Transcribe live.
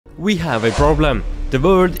We have a problem. The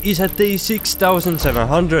world is at day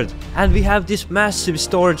 6700 and we have this massive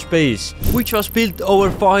storage base, which was built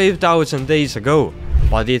over 5000 days ago.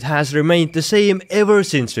 But it has remained the same ever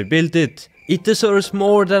since we built it. It deserves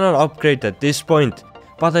more than an upgrade at this point.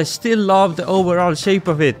 But I still love the overall shape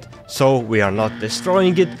of it, so we are not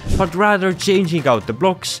destroying it, but rather changing out the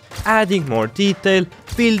blocks, adding more detail,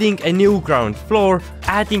 building a new ground floor,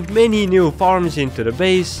 adding many new farms into the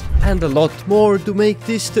base, and a lot more to make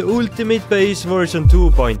this the ultimate base version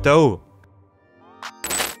 2.0.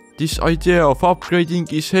 This idea of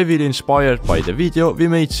upgrading is heavily inspired by the video we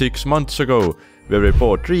made 6 months ago, where we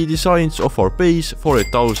bought 3 designs of our base for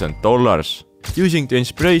 $1,000. Using the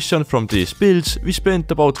inspiration from these builds, we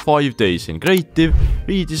spent about 5 days in creative,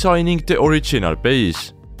 redesigning the original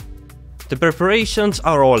base. The preparations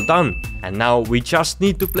are all done, and now we just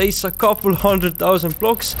need to place a couple 100,000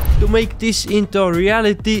 blocks to make this into a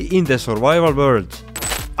reality in the survival world.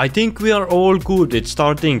 I think we are all good at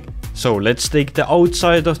starting, so let's take the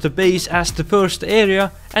outside of the base as the first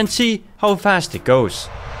area and see how fast it goes.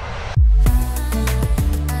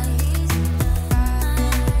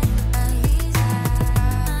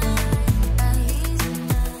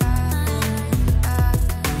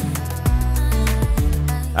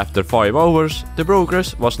 After 5 hours, the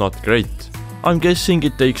progress was not great. I'm guessing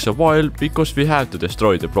it takes a while because we have to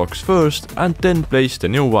destroy the blocks first and then place the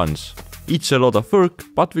new ones. It's a lot of work,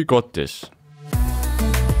 but we got this.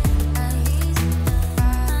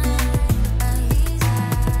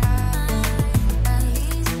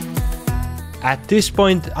 At this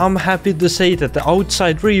point, I'm happy to say that the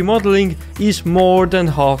outside remodeling is more than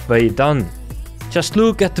halfway done. Just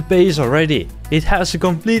look at the base already, it has a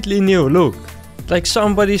completely new look. Like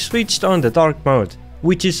somebody switched on the dark mode,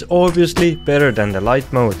 which is obviously better than the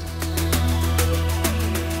light mode.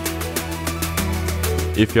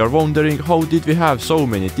 If you are wondering how did we have so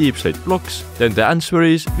many deep slate blocks, then the answer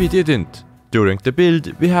is we didn't. During the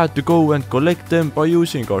build we had to go and collect them by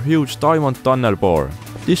using our huge diamond tunnel bore.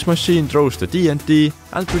 This machine throws the TNT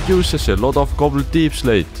and produces a lot of cobbled deep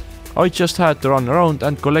slate. I just had to run around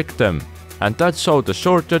and collect them, and that's how the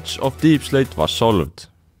shortage of deep slate was solved.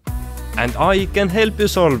 And I can help you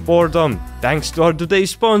solve boredom, thanks to our today's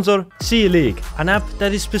sponsor, Sea League, an app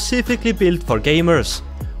that is specifically built for gamers.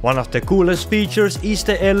 One of the coolest features is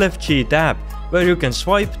the LFG tab, where you can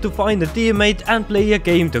swipe to find a teammate and play a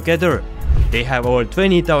game together. They have over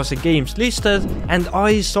 20,000 games listed, and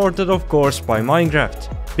I sorted of course by Minecraft.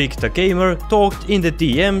 Picked a gamer, talked in the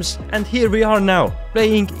DMs, and here we are now,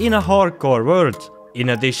 playing in a hardcore world.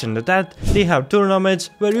 In addition to that, they have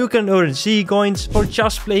tournaments where you can earn sea coins for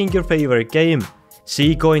just playing your favorite game.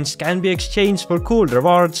 Sea coins can be exchanged for cool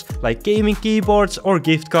rewards like gaming keyboards or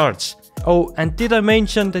gift cards. Oh, and did I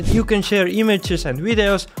mention that you can share images and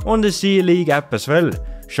videos on the Sea League app as well,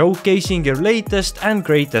 showcasing your latest and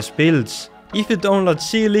greatest builds. If you download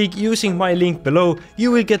Sea League using my link below,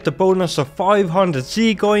 you will get the bonus of 500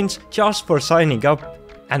 sea coins just for signing up.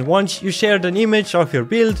 And once you shared an image of your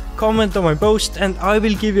build, comment on my post and I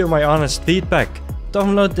will give you my honest feedback.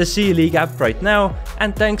 Download the Sea League app right now,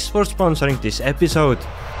 and thanks for sponsoring this episode.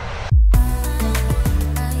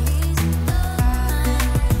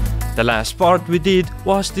 The last part we did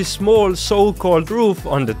was this small so-called roof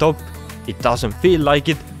on the top. It doesn't feel like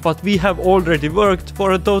it, but we have already worked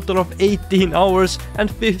for a total of 18 hours and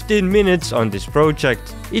 15 minutes on this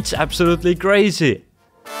project. It's absolutely crazy.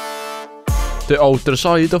 The outer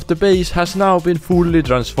side of the base has now been fully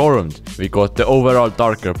transformed. We got the overall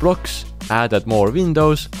darker blocks, added more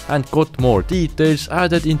windows, and got more details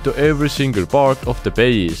added into every single part of the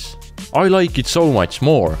base. I like it so much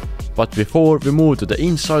more. But before we move to the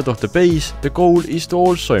inside of the base, the goal is to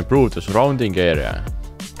also improve the surrounding area.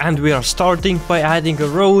 And we are starting by adding a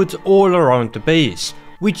road all around the base,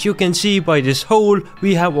 which you can see by this hole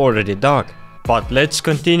we have already dug. But let's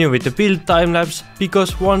continue with the build time-lapse,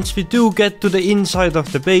 because once we do get to the inside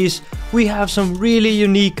of the base, we have some really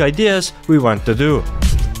unique ideas we want to do.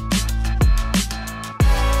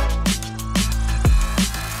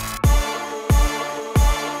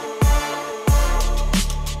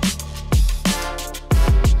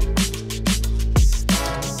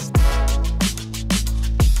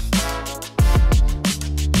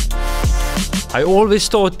 I always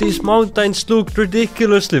thought these mountains looked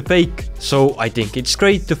ridiculously fake, so I think it's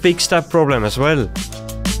great to fix that problem as well.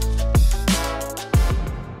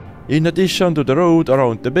 In addition to the road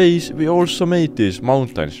around the base, we also made these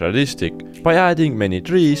mountains realistic by adding many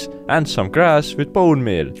trees and some grass with bone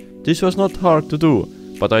meal. This was not hard to do,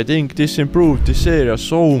 but I think this improved this area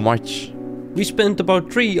so much. We spent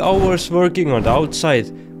about 3 hours working on the outside,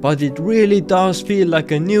 but it really does feel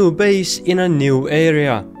like a new base in a new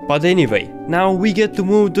area. But anyway, now we get to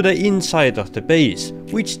move to the inside of the base,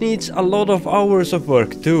 which needs a lot of hours of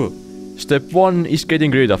work too. Step 1 is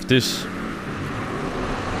getting rid of this.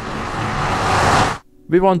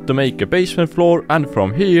 We want to make a basement floor, and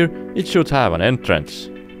from here it should have an entrance.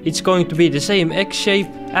 It's going to be the same X shape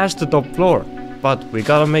as the top floor, but we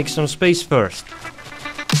gotta make some space first.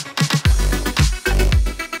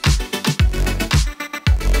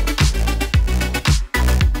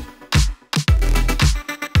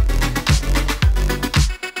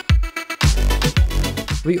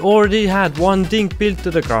 We already had one thing built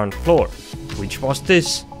to the ground floor, which was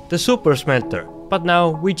this, the super smelter, but now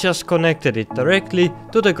we just connected it directly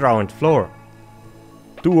to the ground floor.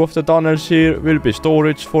 2 of the tunnels here will be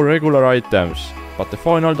storage for regular items, but the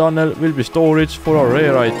final tunnel will be storage for our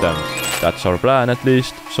rare items. That's our plan at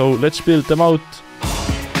least, so let's build them out.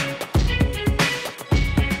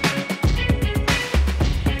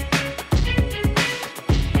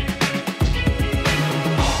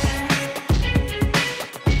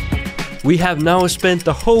 We have now spent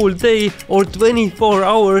the whole day or 24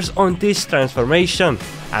 hours on this transformation,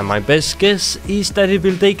 and my best guess is that it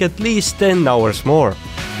will take at least 10 hours more.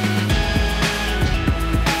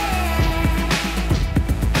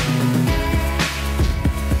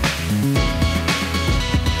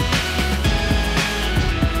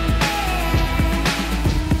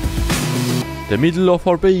 The middle of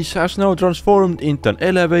our base has now transformed into an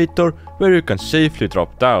elevator where you can safely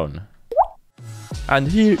drop down. And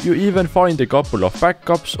here you even find a couple of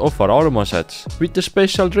backups of our armor sets with the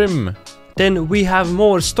special trim. Then we have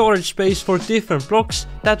more storage space for different blocks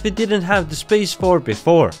that we didn't have the space for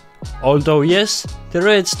before. Although yes, the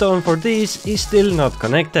redstone for these is still not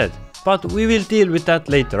connected, but we will deal with that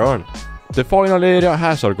later on. The final area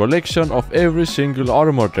has our collection of every single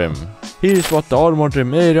armor trim. Here's what the armor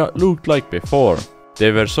trim area looked like before.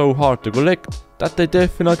 They were so hard to collect that they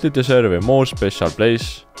definitely deserve a more special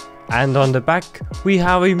place. And on the back we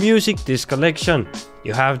have a music disc collection.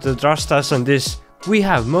 You have to trust us on this. We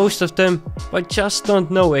have most of them, but just don't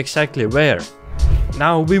know exactly where.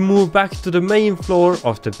 Now we move back to the main floor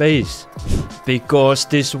of the base. Because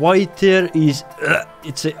this white here is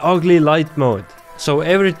it's an ugly light mode. So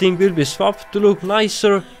everything will be swapped to look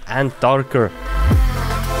nicer and darker.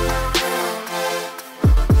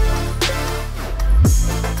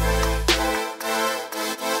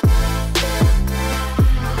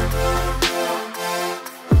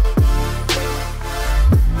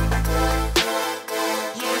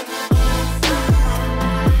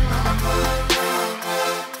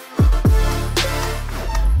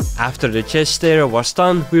 After the chest area was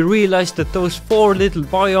done, we realized that those 4 little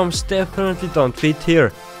biomes definitely don't fit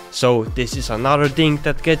here. So this is another thing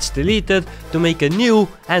that gets deleted to make a new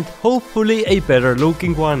and hopefully a better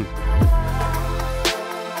looking one.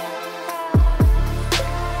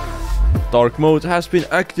 Dark mode has been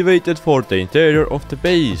activated for the interior of the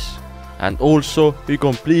base. And also we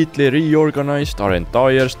completely reorganized our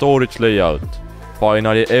entire storage layout.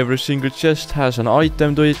 Finally, every single chest has an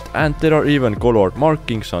item to it, and there are even colored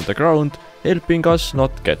markings on the ground, helping us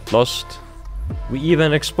not get lost. We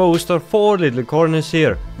even exposed our 4 little corners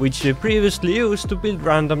here, which we previously used to build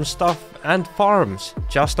random stuff and farms,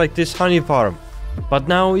 just like this honey farm. But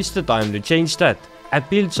now is the time to change that, and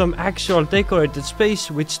build some actual decorated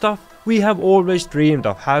space with stuff we have always dreamed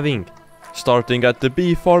of having. Starting at the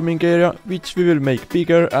bee farming area, which we will make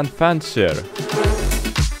bigger and fancier.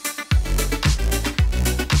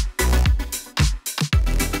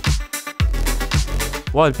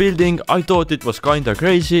 While building, I thought it was kinda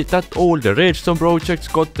crazy that all the redstone projects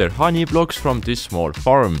got their honey blocks from this small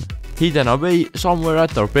farm, hidden away somewhere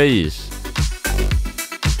at our base.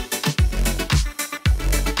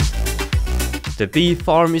 The bee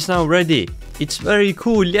farm is now ready. It's very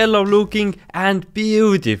cool, yellow looking and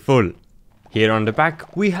beautiful. Here on the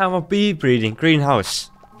back we have a bee breeding greenhouse.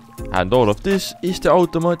 And all of this is the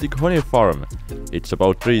automatic honey farm. It's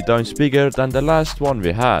about 3 times bigger than the last one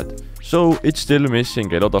we had. So it's still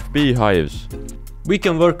missing a lot of beehives. We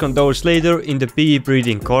can work on those later in the bee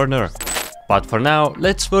breeding corner. But for now,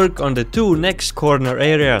 let's work on the 2 next corner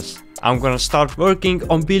areas. I'm gonna start working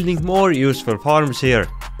on building more useful farms here.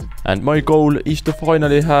 And my goal is to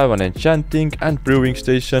finally have an enchanting and brewing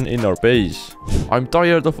station in our base. I'm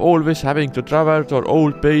tired of always having to travel to our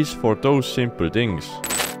old base for those simple things.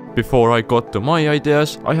 Before I got to my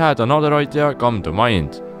ideas, I had another idea come to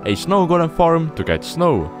mind. A snow golem farm to get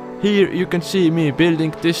snow. Here you can see me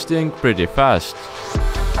building this thing pretty fast.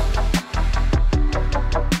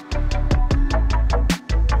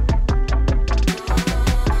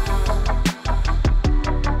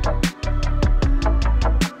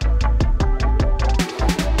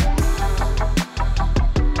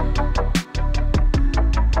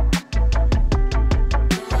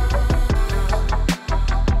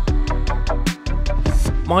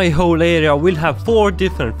 my whole area will have 4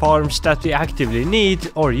 different farms that we actively need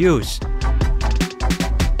or use.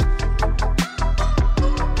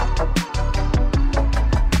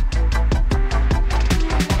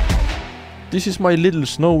 This is my little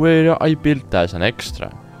snow area I built as an extra.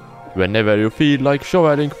 Whenever you feel like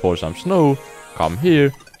shoveling for some snow, come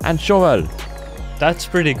here and shovel. That's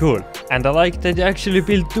pretty cool, and I like that you actually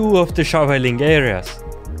built 2 of the shoveling areas.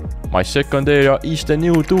 My second area is the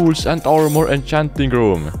new tools and armor enchanting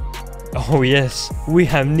room. Oh yes, we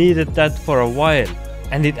have needed that for a while,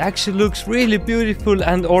 and it actually looks really beautiful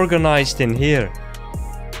and organized in here.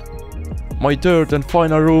 My third and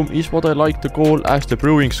final room is what I like to call as the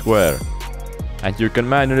brewing square. And you can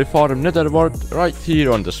manually farm netherwort right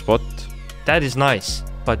here on the spot. That is nice,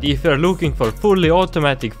 but if you're looking for fully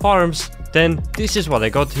automatic farms, then this is what I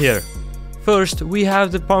got here. First, we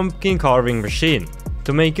have the pumpkin carving machine,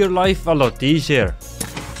 to make your life a lot easier.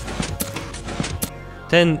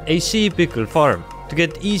 Then a sea pickle farm, to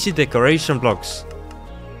get easy decoration blocks.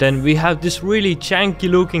 Then we have this really janky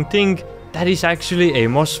looking thing that is actually a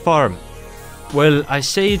moss farm. Well, I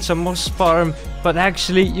say it's a moss farm, but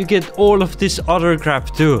actually you get all of this other crap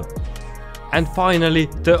too. And finally,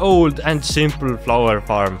 the old and simple flower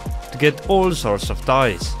farm, to get all sorts of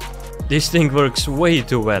dyes. This thing works way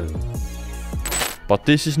too well. But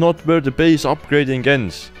this is not where the base upgrading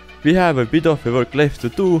ends. We have a bit of work left to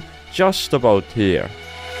do just about here.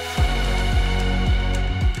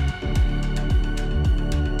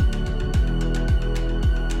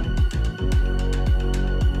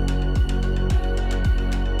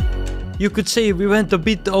 You could say we went a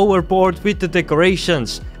bit overboard with the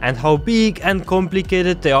decorations and how big and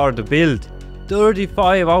complicated they are to build.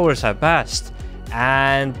 35 hours have passed,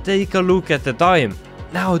 and take a look at the time.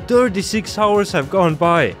 Now 36 hours have gone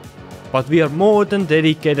by. But we are more than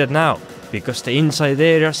dedicated now, because the inside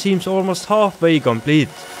area seems almost halfway complete.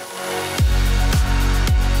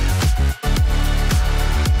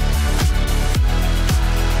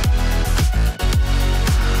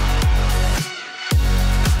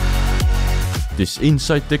 This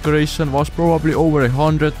inside decoration was probably over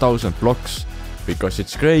 100,000 blocks, because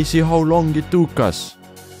it's crazy how long it took us.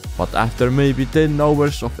 But after maybe 10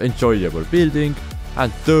 hours of enjoyable building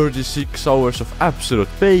and 36 hours of absolute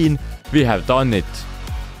pain, we have done it.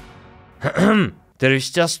 There is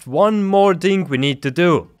just one more thing we need to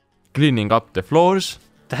do. Cleaning up the floors?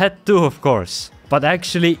 That too, of course. But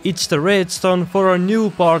actually it's the redstone for our new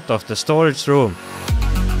part of the storage room.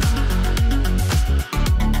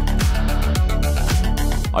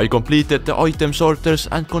 I completed the item sorters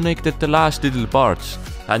and connected the last little parts,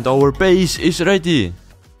 and our base is ready.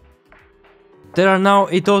 There are now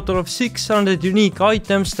a total of 600 unique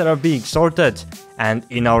items that are being sorted, and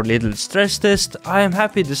in our little stress test I am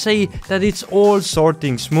happy to say that it's all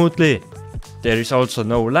sorting smoothly. There is also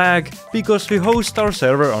no lag, because we host our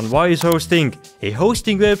server on Wise Hosting, a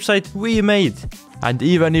hosting website we made. And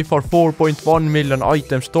even if our 4.1 million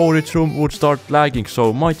item storage room would start lagging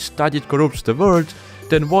so much that it corrupts the world,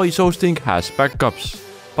 then Wise Hosting has backups.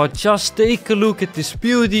 But just take a look at this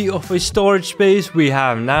beauty of a storage space we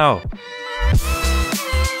have now.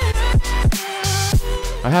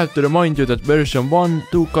 I have to remind you that version 1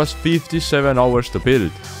 took us 57 hours to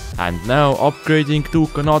build, and now upgrading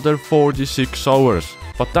took another 46 hours.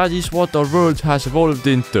 But that is what our world has evolved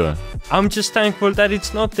into. I'm just thankful that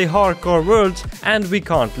it's not a hardcore world and we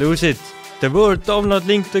can't lose it. The Word download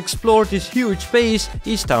link to explore this huge base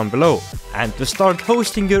is down below. And to start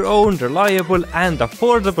hosting your own reliable and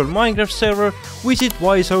affordable Minecraft server, visit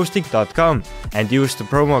wisehosting.com and use the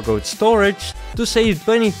promo code STORAGE to save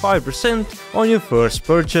 25% on your first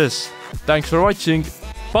purchase. Thanks for watching.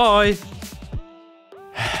 Bye!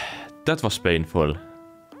 That was painful.